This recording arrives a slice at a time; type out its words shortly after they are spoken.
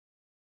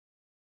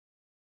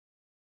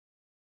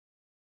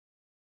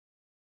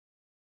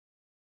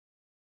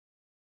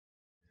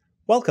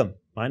Welcome.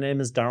 My name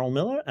is Daryl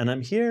Miller, and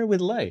I'm here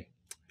with Lei.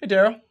 Hey,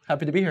 Daryl.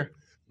 Happy to be here.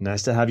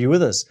 Nice to have you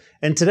with us.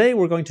 And today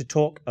we're going to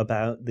talk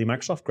about the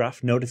Microsoft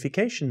Graph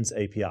Notifications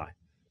API.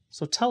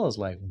 So tell us,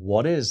 Lei,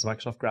 what is the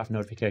Microsoft Graph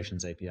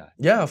Notifications API?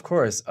 Yeah, of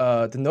course.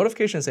 The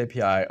Notifications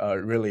API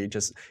really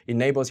just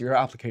enables your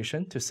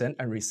application to send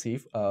and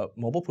receive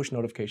mobile push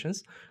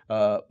notifications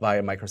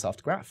via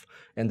Microsoft Graph.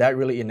 And that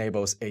really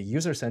enables a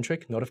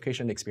user-centric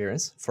notification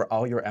experience for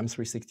all your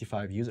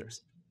M365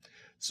 users.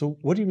 So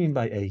what do you mean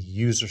by a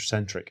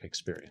user-centric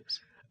experience?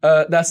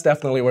 That's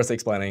definitely worth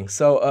explaining.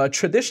 So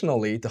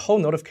traditionally, the whole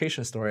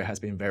notification story has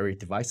been very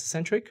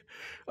device-centric,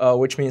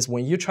 which means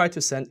when you try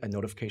to send a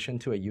notification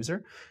to a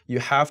user, you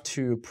have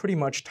to pretty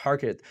much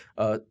target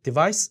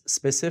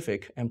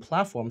device-specific and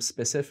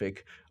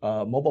platform-specific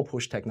mobile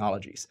push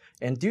technologies,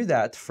 and do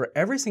that for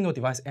every single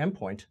device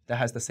endpoint that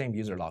has the same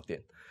user logged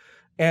in.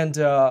 And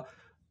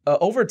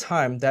over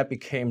time, that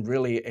became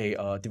really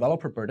a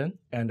developer burden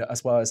and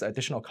as well as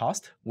additional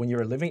cost when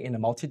you're living in a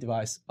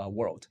multi-device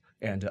world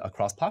and a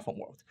cross-platform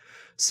world.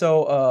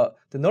 So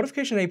the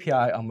notification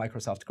API on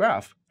Microsoft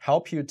Graph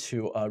help you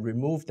to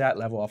remove that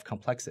level of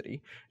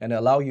complexity and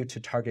allow you to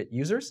target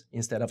users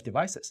instead of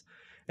devices.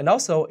 And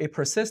also, it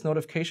persists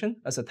notification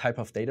as a type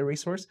of data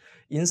resource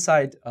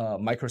inside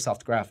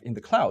Microsoft Graph in the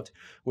cloud,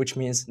 which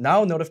means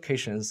now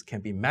notifications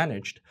can be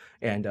managed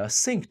and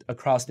synced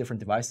across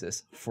different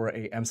devices for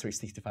a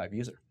M365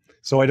 user.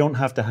 So I don't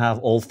have to have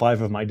all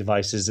 5 of my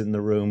devices in the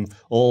room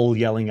all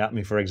yelling at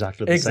me for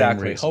exactly the same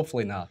reason.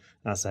 Hopefully not.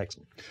 That's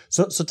excellent.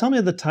 So tell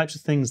me the types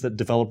of things that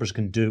developers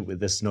can do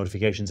with this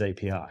Notifications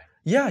API.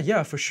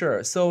 Yeah, for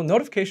sure. So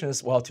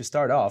notifications, well, to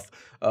start off,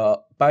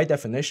 by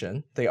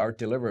definition, they are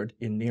delivered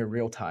in near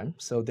real time.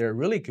 So they're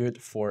really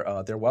good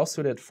for, they're well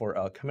suited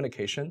for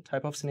communication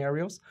type of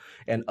scenarios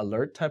and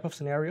alert type of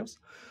scenarios.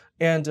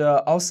 And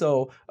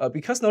also,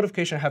 because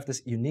notification have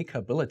this unique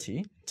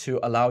ability to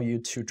allow you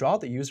to draw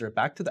the user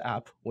back to the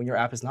app when your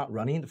app is not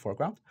running in the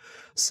foreground.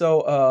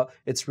 So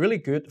it's really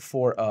good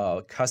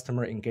for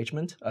customer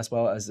engagement as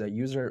well as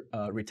user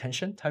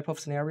retention type of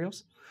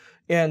scenarios.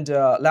 And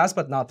last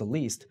but not the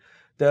least,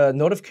 the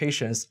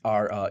notifications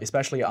are,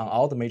 especially on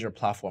all the major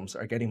platforms,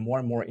 are getting more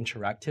and more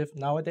interactive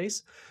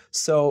nowadays.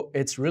 So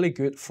it's really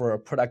good for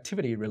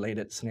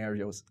productivity-related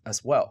scenarios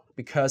as well,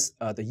 because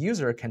the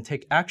user can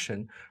take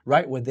action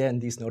right within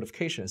these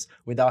notifications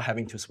without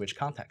having to switch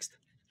context.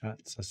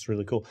 That's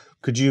really cool.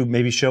 Could you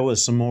maybe show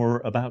us some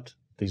more about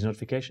these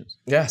notifications?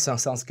 Yeah,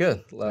 sounds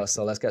good.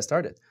 So let's get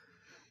started.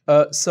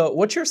 So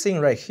what you're seeing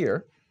right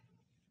here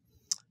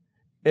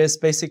is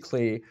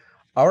basically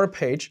our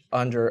page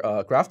under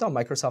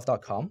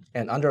graph.microsoft.com,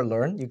 and under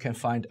Learn, you can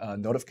find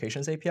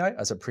Notifications API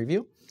as a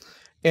preview.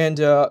 And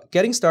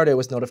getting started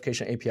with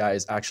Notification API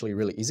is actually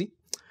really easy.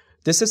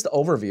 This is the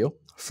overview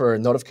for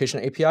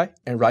Notification API,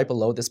 and right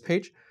below this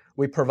page,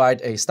 we provide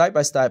a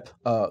step-by-step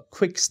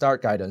quick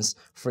start guidance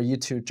for you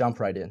to jump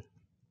right in.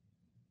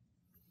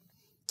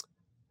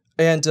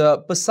 And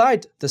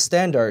beside the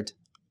standard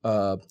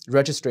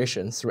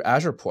registration through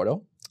Azure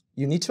Portal,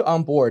 you need to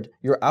onboard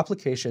your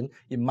application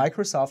in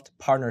Microsoft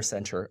Partner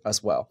Center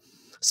as well,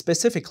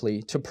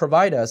 specifically to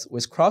provide us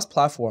with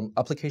cross-platform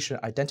application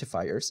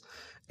identifiers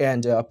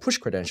and push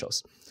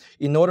credentials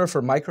in order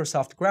for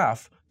Microsoft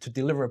Graph to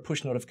deliver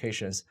push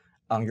notifications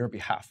on your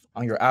behalf,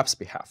 on your app's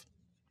behalf.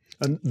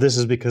 And this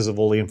is because of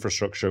all the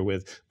infrastructure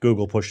with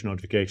Google push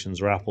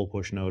notifications or Apple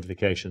push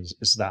notifications.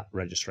 It's that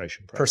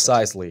registration process.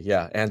 Precisely,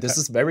 yeah. And this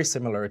is very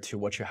similar to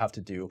what you have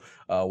to do,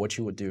 what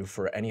you would do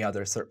for any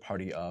other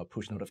third-party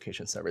push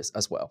notification service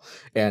as well.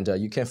 And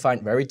you can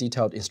find very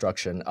detailed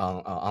instruction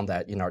on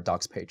that in our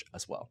docs page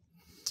as well.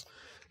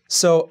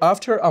 So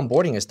after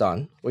onboarding is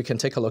done, we can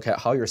take a look at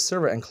how your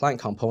server and client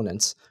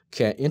components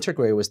can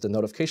integrate with the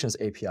Notifications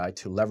API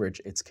to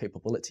leverage its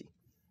capability.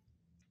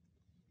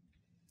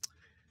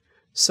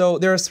 So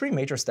there are 3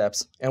 major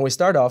steps, and we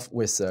start off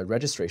with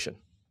registration.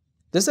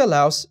 This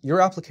allows your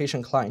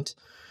application client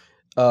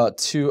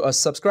to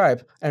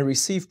subscribe and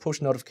receive push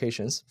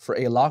notifications for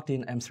a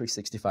logged-in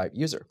M365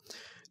 user.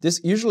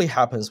 This usually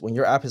happens when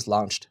your app is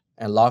launched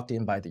and logged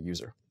in by the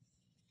user.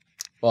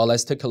 Well,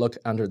 let's take a look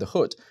under the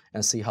hood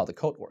and see how the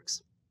code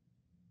works.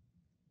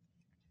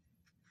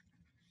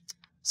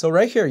 So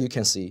right here, you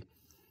can see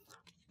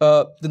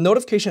the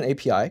Notification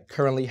API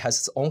currently has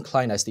its own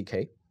client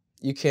SDK.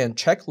 You can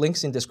check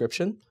links in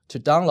description to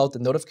download the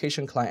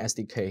Notification Client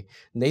SDK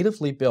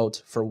natively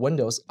built for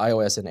Windows,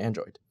 iOS, and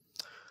Android.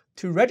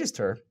 To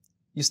register,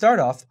 you start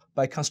off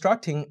by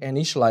constructing and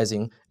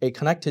initializing a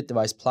connected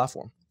device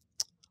platform,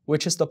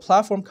 which is the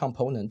platform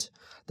component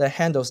that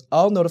handles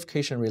all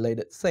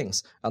notification-related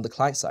things on the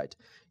client side,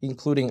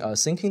 including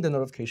syncing the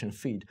notification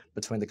feed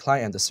between the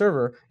client and the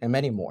server, and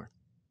many more.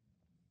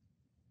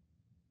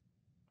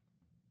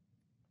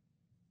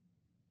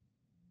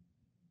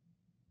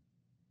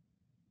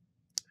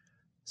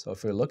 So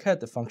if we look at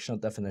the functional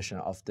definition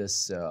of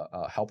this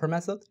helper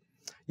method,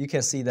 you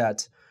can see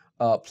that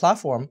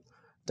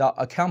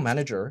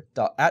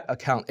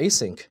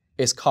platform.accountmanager.addAccountAsync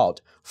is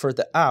called for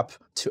the app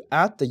to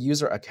add the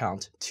user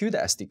account to the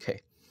SDK.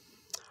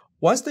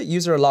 Once the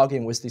user logs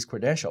in with these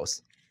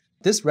credentials,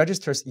 this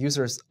registers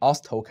user's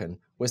auth token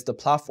with the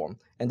platform,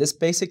 and this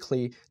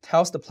basically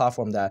tells the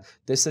platform that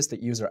this is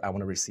the user I want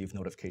to receive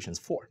notifications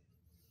for.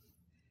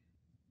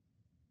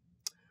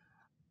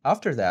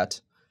 After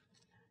that,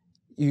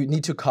 you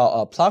need to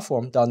call a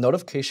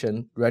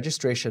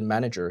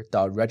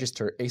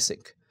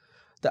platform.notification-registration-manager.register-async.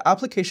 The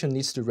application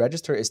needs to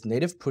register its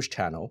native push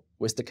channel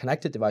with the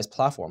connected device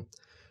platform,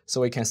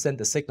 so it can send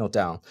the signal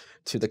down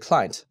to the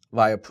client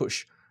via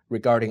push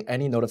regarding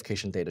any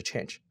notification data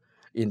change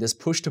in this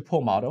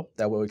push-to-pull model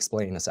that we'll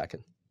explain in a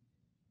second.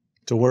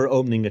 So we're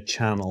opening a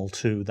channel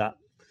to that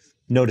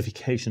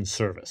notification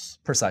service.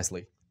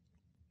 Precisely.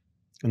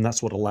 And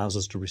that's what allows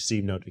us to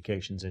receive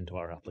notifications into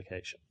our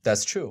application.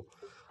 That's true.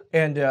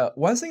 And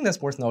one thing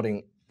that's worth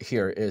noting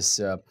here is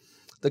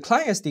the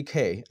client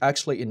SDK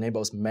actually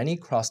enables many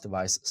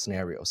cross-device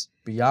scenarios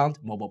beyond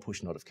mobile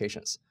push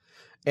notifications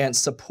and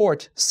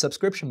support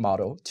subscription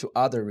model to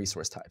other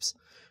resource types.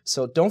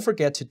 So don't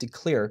forget to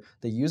declare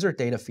the user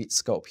data feed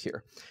scope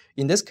here.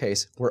 In this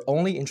case, we're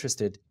only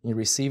interested in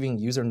receiving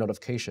user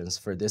notifications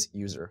for this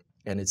user,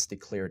 and it's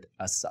declared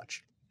as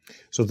such.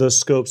 So those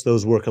scopes,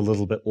 those work a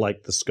little bit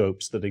like the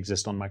scopes that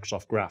exist on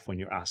Microsoft Graph when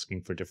you're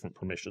asking for different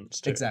permissions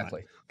too.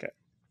 Exactly. Right? Okay.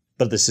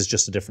 But this is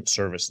just a different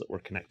service that we're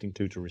connecting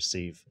to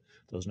receive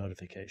those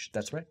notifications.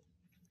 That's right.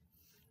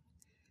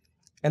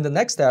 And the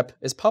next step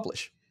is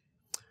publish.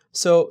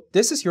 So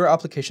this is your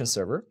application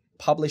server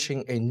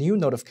publishing a new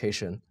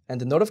notification,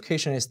 and the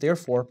notification is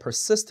therefore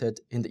persisted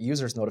in the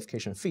user's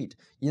notification feed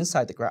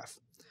inside the graph.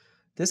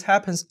 This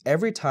happens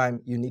every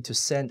time you need to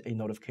send a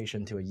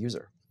notification to a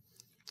user.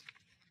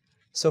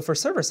 So for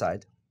server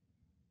side,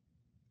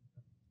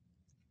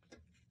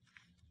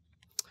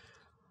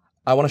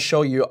 I want to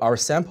show you our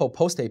sample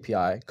post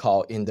API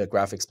call in the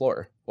Graph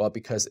Explorer. Well,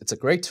 because it's a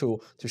great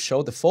tool to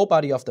show the full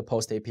body of the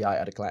post API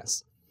at a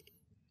glance.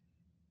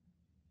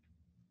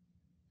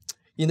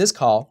 In this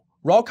call,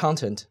 raw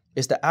content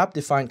is the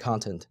app-defined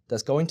content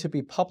that's going to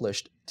be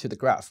published to the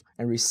graph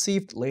and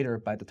received later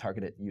by the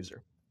targeted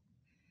user.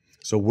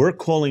 So we're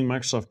calling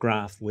Microsoft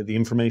Graph with the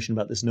information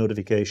about this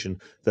notification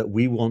that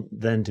we want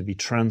then to be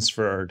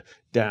transferred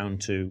down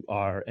to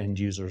our end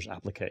user's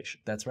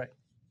application. That's right.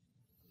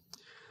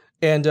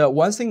 And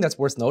one thing that's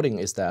worth noting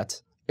is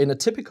that in a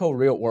typical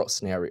real-world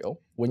scenario,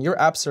 when your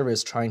app server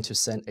is trying to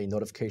send a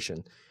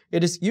notification,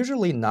 it is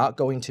usually not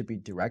going to be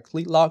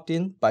directly logged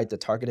in by the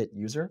targeted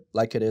user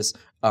like it is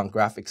on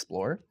Graph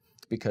Explorer,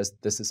 because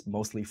this is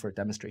mostly for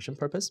demonstration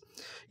purpose.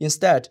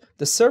 Instead,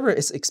 the server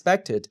is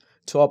expected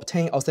to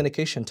obtain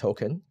authentication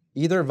token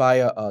either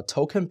via a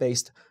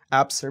token-based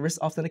app service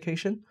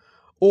authentication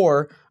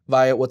or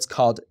via what's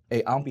called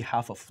a on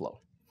behalf of flow.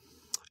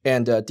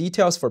 And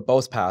details for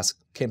both paths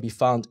can be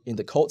found in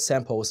the code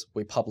samples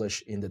we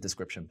publish in the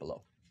description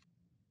below.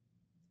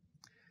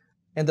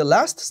 And the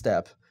last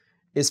step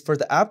is for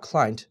the app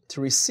client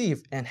to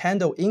receive and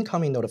handle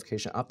incoming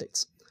notification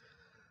updates.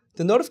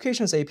 The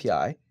Notifications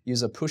API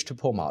uses a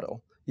push-to-pull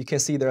model. You can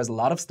see there's a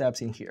lot of steps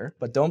in here,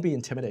 but don't be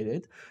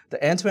intimidated.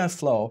 The end-to-end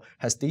flow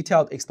has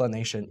detailed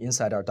explanation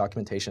inside our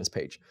documentations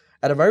page.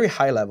 At a very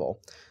high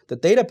level, the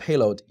data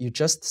payload you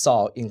just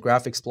saw in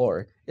Graph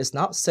Explorer is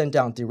not sent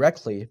down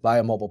directly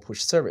via mobile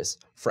push service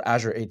for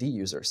Azure AD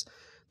users.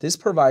 This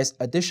provides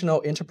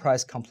additional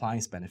enterprise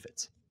compliance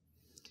benefits.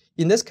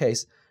 In this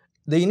case,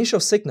 the initial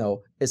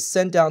signal is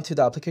sent down to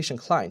the application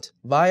client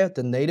via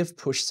the native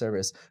push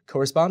service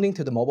corresponding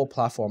to the mobile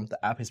platform the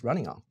app is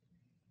running on.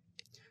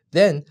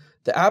 Then,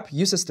 the app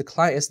uses the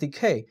client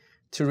SDK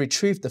to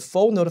retrieve the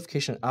full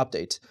notification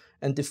update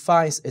and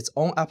defines its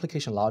own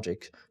application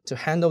logic to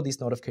handle these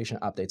notification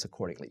updates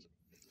accordingly.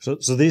 So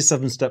these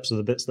 7 steps are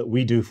the bits that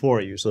we do for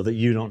you so that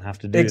you don't have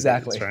to do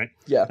exactly. these, right?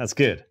 Yeah. That's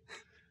good.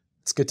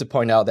 It's good to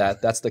point out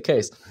that that's the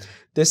case.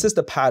 This is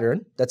the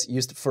pattern that's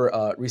used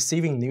for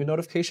receiving new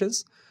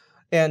notifications,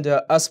 and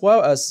as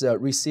well as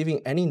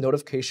receiving any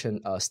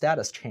notification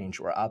status change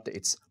or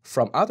updates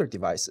from other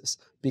devices.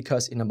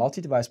 Because in a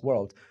multi-device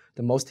world,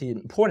 the most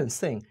important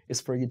thing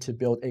is for you to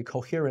build a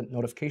coherent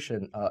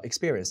notification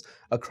experience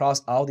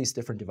across all these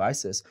different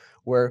devices,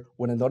 where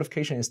when a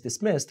notification is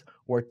dismissed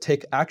or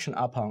take action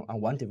upon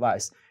on one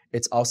device,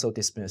 it's also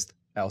dismissed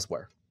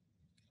elsewhere.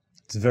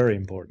 It's very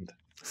important.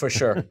 For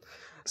sure.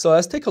 So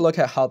let's take a look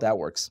at how that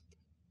works.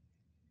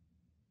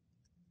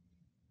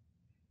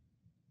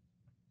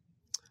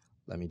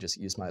 Let me just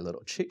use my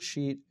little cheat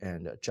sheet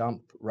and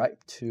jump right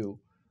to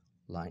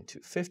line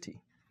 250.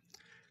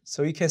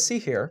 So you can see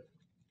here,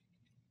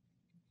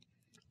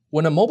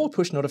 when a mobile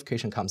push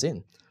notification comes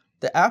in,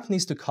 the app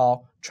needs to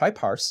call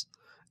try-parse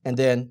and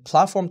then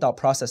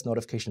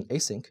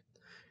platform.processNotificationAsync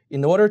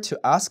in order to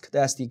ask the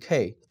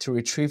SDK to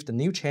retrieve the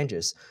new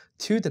changes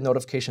to the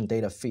notification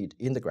data feed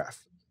in the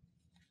graph.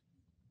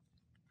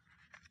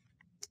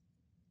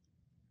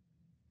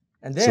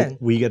 And then so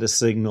we get a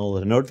signal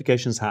that a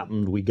notification's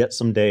happened, we get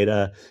some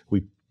data,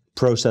 we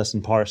process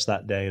and parse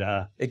that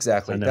data.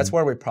 Exactly. That's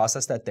where we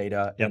process that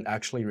data Yep. and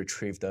actually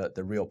retrieve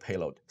the real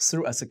payload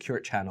through a secure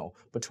channel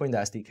between the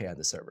SDK and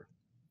the server.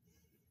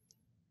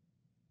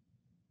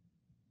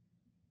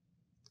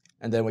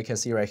 And then we can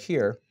see right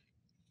here,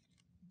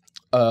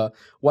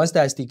 once the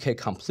SDK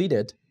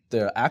completed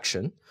the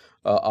action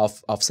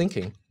of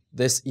syncing,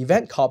 this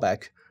event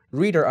callback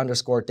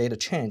reader_data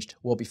changed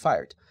will be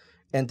fired.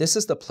 And this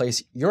is the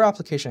place your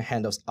application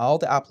handles all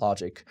the app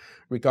logic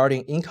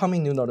regarding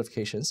incoming new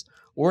notifications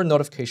or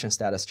notification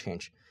status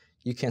change.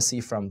 You can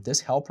see from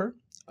this helper,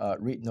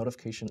 read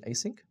notification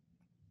async.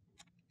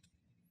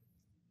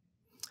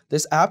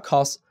 This app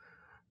calls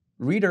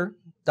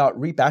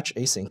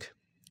reader.readBatchAsync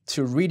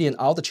to read in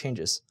all the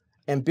changes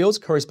and builds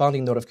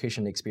corresponding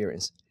notification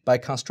experience by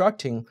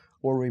constructing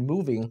or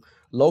removing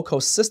local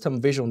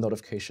system visual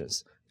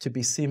notifications to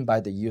be seen by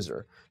the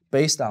user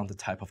based on the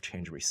type of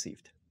change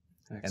received.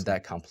 Excellent. And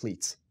that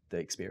completes the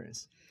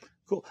experience.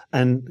 Cool.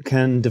 And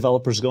can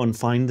developers go and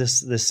find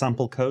this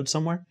sample code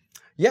somewhere?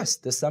 Yes,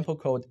 this sample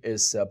code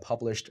is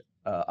published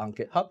on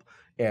GitHub,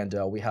 and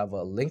we have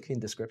a link in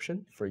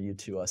description for you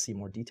to see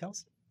more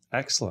details.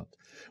 Excellent.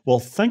 Well,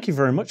 thank you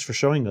very much for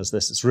showing us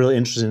this. It's really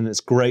interesting, and it's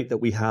great that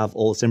we have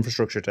all this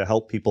infrastructure to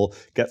help people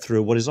get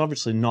through what is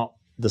obviously not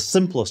the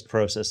simplest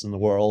process in the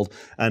world,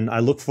 and I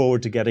look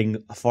forward to getting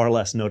far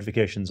less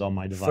notifications on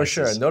my devices. For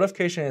sure.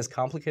 Notification is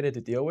complicated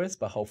to deal with,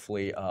 but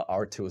hopefully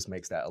our tools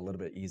makes that a little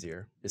bit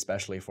easier,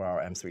 especially for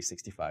our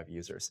M365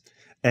 users.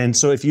 And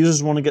so if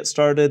users want to get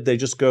started, they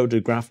just go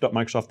to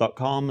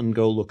graph.microsoft.com and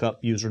go look up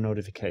user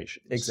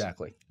notifications.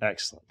 Exactly.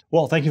 Excellent.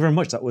 Well, thank you very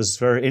much. That was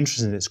very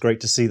interesting. It's great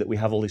to see that we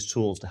have all these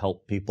tools to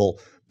help people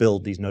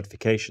build these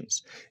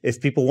notifications. If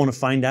people want to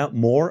find out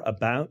more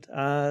about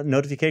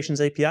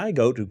Notifications API,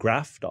 go to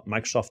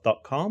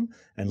graph.microsoft.com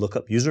and look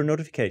up user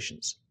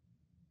notifications.